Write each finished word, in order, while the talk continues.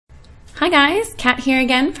Hi guys, Kat here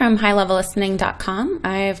again from highlevellistening.com.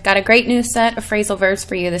 I've got a great new set of phrasal verbs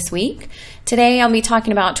for you this week. Today I'll be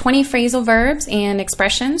talking about 20 phrasal verbs and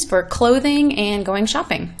expressions for clothing and going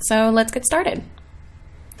shopping. So let's get started.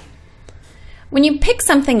 When you pick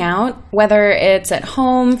something out, whether it's at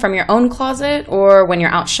home from your own closet or when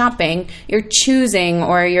you're out shopping, you're choosing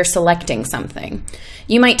or you're selecting something.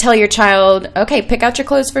 You might tell your child, okay, pick out your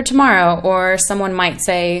clothes for tomorrow, or someone might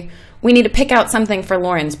say, we need to pick out something for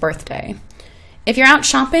Lauren's birthday. If you're out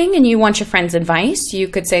shopping and you want your friend's advice, you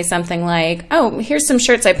could say something like, oh, here's some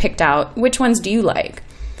shirts I picked out. Which ones do you like?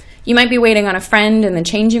 You might be waiting on a friend in the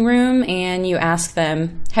changing room and you ask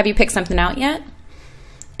them, have you picked something out yet?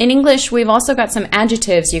 In English, we've also got some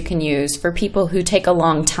adjectives you can use for people who take a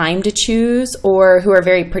long time to choose or who are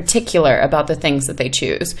very particular about the things that they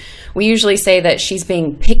choose. We usually say that she's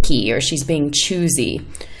being picky or she's being choosy.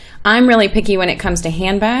 I'm really picky when it comes to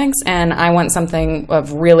handbags, and I want something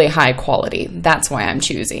of really high quality. That's why I'm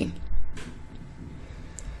choosy.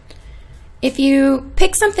 If you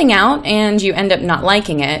pick something out and you end up not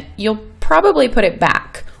liking it, you'll probably put it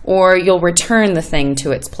back, or you'll return the thing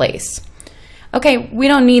to its place. Okay, we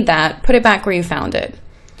don't need that. Put it back where you found it.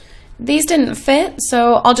 These didn't fit,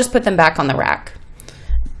 so I'll just put them back on the rack.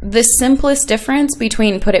 The simplest difference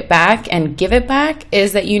between put it back and give it back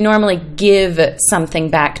is that you normally give something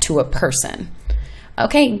back to a person.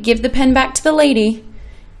 Okay, give the pen back to the lady.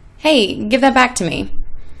 Hey, give that back to me.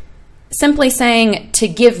 Simply saying to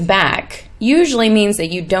give back usually means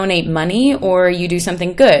that you donate money or you do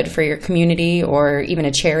something good for your community or even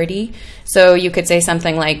a charity. So you could say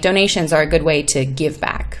something like, donations are a good way to give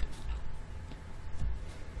back.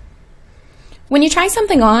 When you try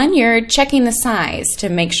something on, you're checking the size to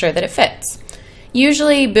make sure that it fits.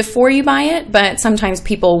 Usually before you buy it, but sometimes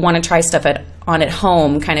people want to try stuff on at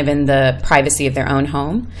home, kind of in the privacy of their own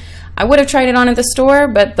home. I would have tried it on at the store,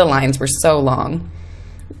 but the lines were so long.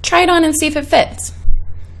 Try it on and see if it fits.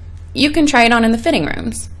 You can try it on in the fitting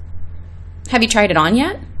rooms. Have you tried it on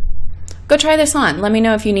yet? Go try this on. Let me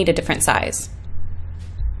know if you need a different size.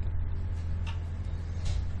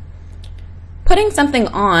 Putting something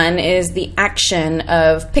on is the action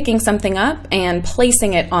of picking something up and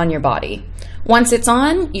placing it on your body. Once it's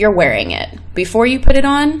on, you're wearing it. Before you put it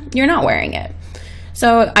on, you're not wearing it.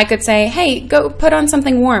 So I could say, hey, go put on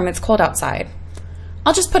something warm. It's cold outside.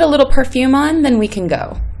 I'll just put a little perfume on, then we can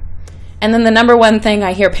go. And then the number one thing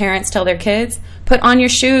I hear parents tell their kids, put on your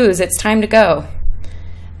shoes. It's time to go.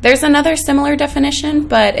 There's another similar definition,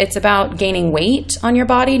 but it's about gaining weight on your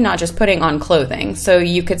body, not just putting on clothing. So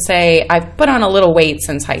you could say, I've put on a little weight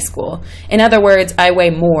since high school. In other words, I weigh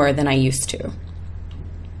more than I used to.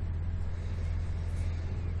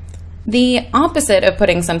 The opposite of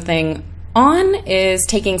putting something on is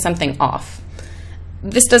taking something off.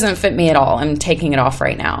 This doesn't fit me at all. I'm taking it off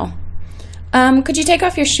right now. Could you take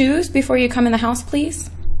off your shoes before you come in the house, please?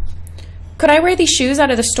 Could I wear these shoes out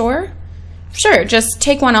of the store? Sure, just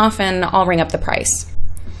take one off and I'll ring up the price.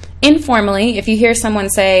 Informally, if you hear someone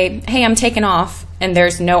say, hey, I'm taking off, and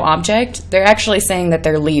there's no object, they're actually saying that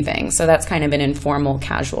they're leaving. So that's kind of an informal,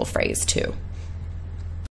 casual phrase too.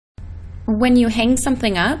 When you hang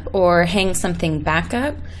something up or hang something back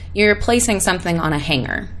up, you're placing something on a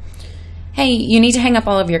hanger. Hey, you need to hang up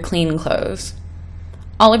all of your clean clothes.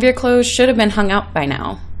 All of your clothes should have been hung out by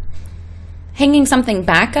now. Hanging something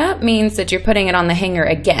back up means that you're putting it on the hanger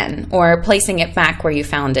again or placing it back where you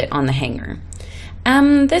found it on the hanger.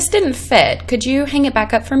 This didn't fit. Could you hang it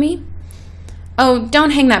back up for me? Oh,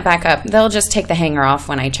 don't hang that back up. They'll just take the hanger off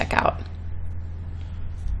when I check out.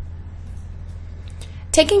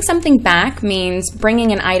 Taking something back means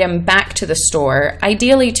bringing an item back to the store,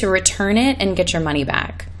 ideally to return it and get your money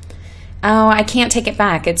back. Oh, I can't take it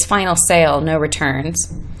back. It's final sale, no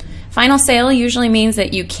returns. Final sale usually means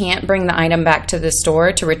that you can't bring the item back to the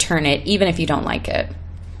store to return it, even if you don't like it.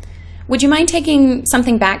 Would you mind taking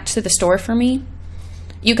something back to the store for me?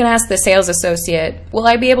 You can ask the sales associate, will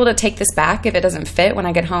I be able to take this back if it doesn't fit when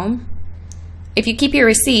I get home? If you keep your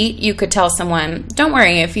receipt, you could tell someone, don't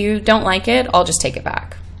worry, if you don't like it, I'll just take it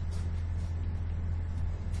back.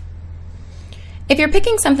 If you're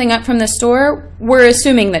picking something up from the store, we're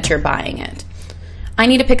assuming that you're buying it. I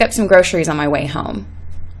need to pick up some groceries on my way home.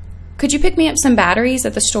 Could you pick me up some batteries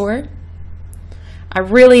at the store? I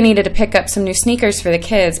really needed to pick up some new sneakers for the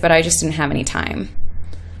kids, but I just didn't have any time.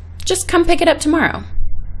 Just come pick it up tomorrow.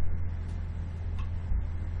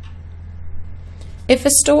 If a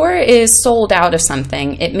store is sold out of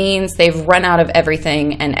something, it means they've run out of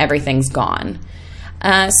everything and everything's gone.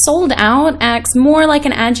 Sold out acts more like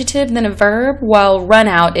an adjective than a verb, while run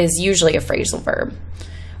out is usually a phrasal verb.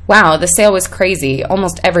 Wow, the sale was crazy.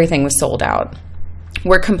 Almost everything was sold out.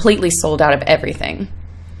 We're completely sold out of everything.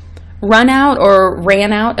 Run out or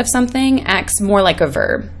ran out of something acts more like a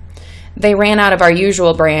verb. They ran out of our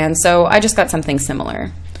usual brand, so I just got something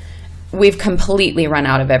similar. We've completely run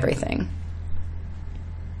out of everything.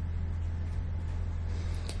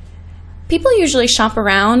 People usually shop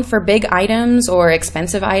around for big items or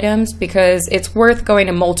expensive items because it's worth going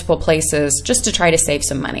to multiple places just to try to save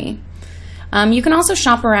some money. You can also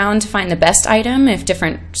shop around to find the best item if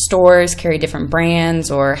different stores carry different brands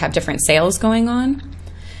or have different sales going on.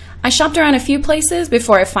 I shopped around a few places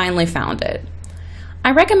before I finally found it.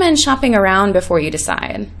 I recommend shopping around before you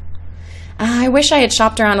decide. I wish I had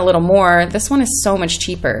shopped around a little more. This one is so much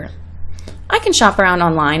cheaper. I can shop around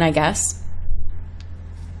online, I guess.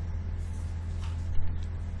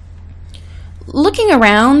 Looking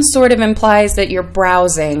around sort of implies that you're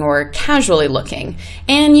browsing or casually looking,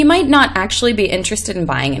 and you might not actually be interested in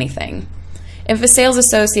buying anything. If a sales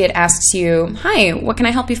associate asks you, "Hi, what can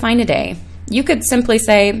I help you find today?" you could simply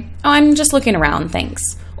say, "Oh, I'm just looking around,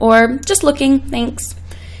 thanks." Or, "Just looking, thanks."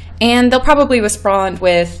 And they'll probably respond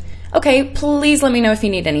with, "Okay, please let me know if you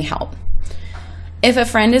need any help." If a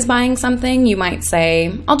friend is buying something, you might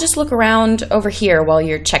say, "I'll just look around over here while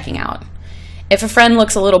you're checking out." If a friend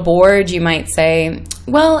looks a little bored, you might say,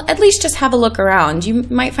 "Well, at least just have a look around. You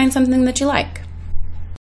might find something that you like."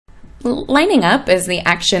 Lining up is the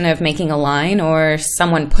action of making a line or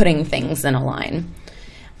someone putting things in a line.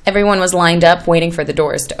 Everyone was lined up waiting for the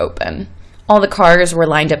doors to open. All the cars were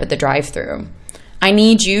lined up at the drive-thru. I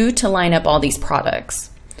need you to line up all these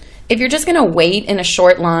products. If you're just going to wait in a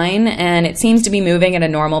short line and it seems to be moving at a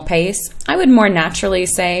normal pace, I would more naturally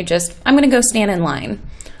say just, "I'm going to go stand in line."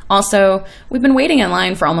 Also, we've been waiting in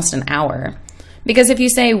line for almost an hour. Because if you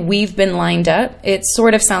say we've been lined up, it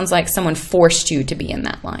sort of sounds like someone forced you to be in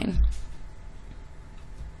that line.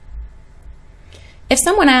 If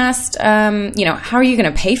someone asked, how are you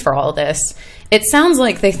going to pay for all this? It sounds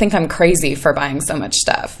like they think I'm crazy for buying so much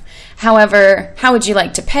stuff. However, how would you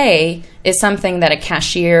like to pay is something that a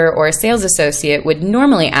cashier or a sales associate would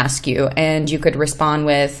normally ask you, and you could respond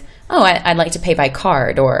with, "Oh, I'd like to pay by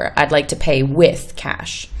card," or "I'd like to pay with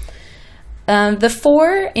cash." The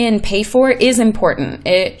for in pay for is important.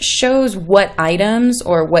 It shows what items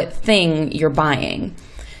or what thing you're buying.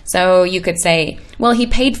 So you could say, "Well, he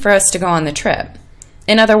paid for us to go on the trip."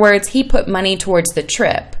 In other words, he put money towards the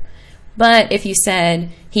trip. But if you said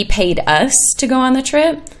he paid us to go on the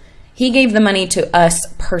trip, he gave the money to us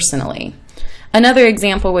personally. Another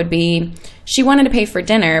example would be, "She wanted to pay for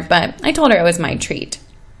dinner, but I told her it was my treat."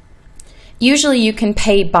 Usually you can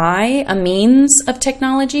pay by a means of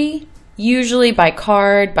technology, usually by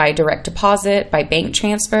card, by direct deposit, by bank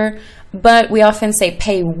transfer, but we often say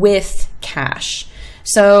pay with cash.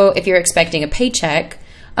 So if you're expecting a paycheck,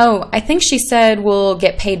 "Oh, I think she said we'll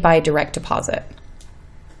get paid by direct deposit."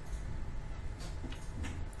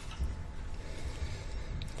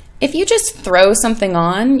 If you just throw something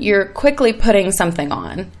on, you're quickly putting something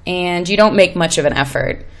on, and you don't make much of an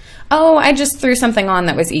effort. "Oh, I just threw something on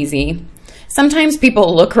that was easy." Sometimes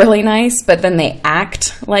people look really nice, but then they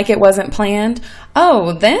act like it wasn't planned.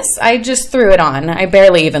 "Oh, this? I just threw it on. I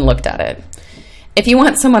barely even looked at it." If you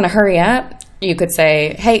want someone to hurry up, you could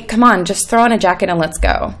say, "Hey, come on, just throw on a jacket and let's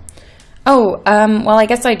go." "Oh, well, I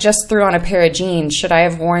guess I just threw on a pair of jeans. Should I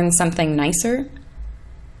have worn something nicer?"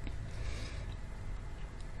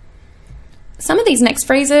 Some of these next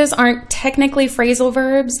phrases aren't technically phrasal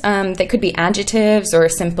verbs. They could be adjectives or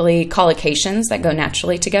simply collocations that go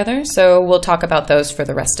naturally together. So we'll talk about those for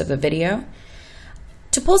the rest of the video.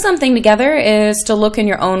 To pull something together is to look in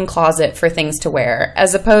your own closet for things to wear,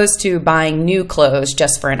 as opposed to buying new clothes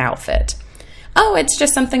just for an outfit. "Oh, it's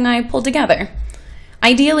just something I pulled together."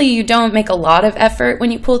 Ideally, you don't make a lot of effort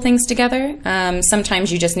when you pull things together.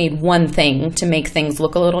 Sometimes you just need one thing to make things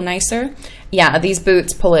look a little nicer. Yeah, these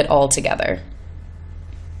boots pull it all together.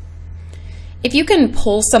 If you can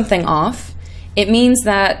pull something off, it means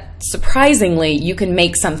that, surprisingly, you can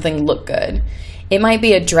make something look good. It might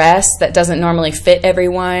be a dress that doesn't normally fit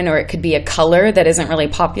everyone, or it could be a color that isn't really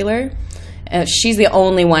popular. She's the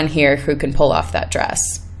only one here who can pull off that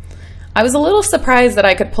dress. I was a little surprised that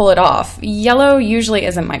I could pull it off. Yellow usually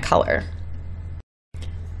isn't my color.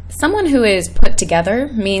 Someone who is put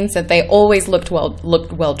together means that they always looked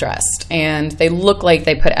well dressed, and they look like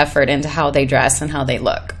they put effort into how they dress and how they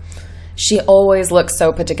look. She always looks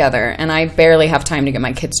so put together, and I barely have time to get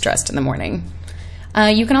my kids dressed in the morning.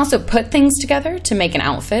 You can also put things together to make an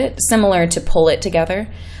outfit, similar to pull it together.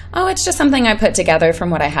 "Oh, it's just something I put together from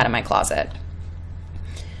what I had in my closet."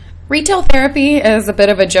 Retail therapy is a bit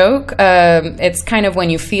of a joke. It's kind of when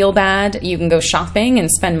you feel bad, you can go shopping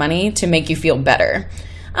and spend money to make you feel better.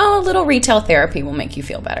 Oh, a little retail therapy will make you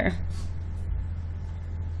feel better.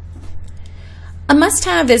 A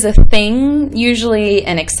must-have is a thing, usually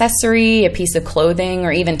an accessory, a piece of clothing,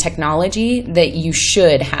 or even technology that you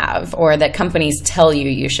should have or that companies tell you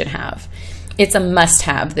you should have. It's a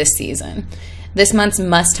must-have this season. This month's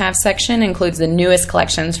must-have section includes the newest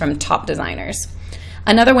collections from top designers.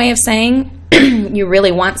 Another way of saying you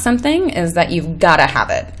really want something is that you've got to have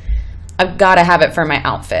it. I've got to have it for my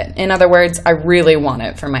outfit. In other words, I really want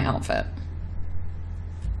it for my outfit.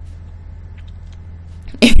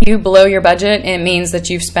 If you blow your budget, it means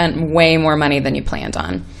that you've spent way more money than you planned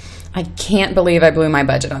on. I can't believe I blew my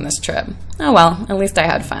budget on this trip. Oh well, at least I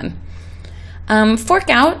had fun.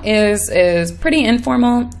 Fork out is pretty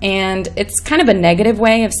informal, and it's kind of a negative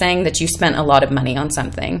way of saying that you spent a lot of money on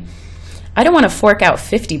something. I don't want to fork out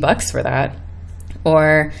 $50 for that.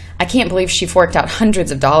 Or, I can't believe she forked out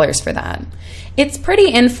hundreds of dollars for that. It's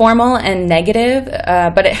pretty informal and negative,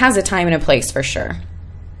 but it has a time and a place for sure.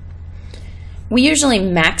 We usually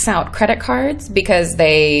max out credit cards because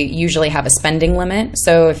they usually have a spending limit.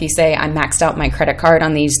 So if you say, I maxed out my credit card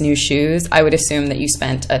on these new shoes, I would assume that you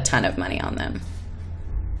spent a ton of money on them.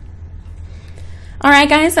 All right,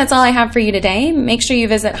 guys, that's all I have for you today. Make sure you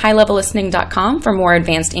visit highlevellistening.com for more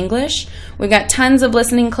advanced English. We've got tons of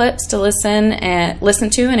listening clips to listen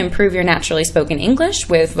to and improve your naturally spoken English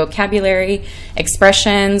with vocabulary,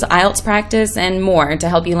 expressions, IELTS practice, and more to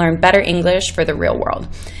help you learn better English for the real world.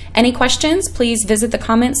 Any questions, please visit the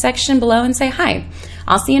comments section below and say hi.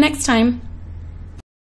 I'll see you next time.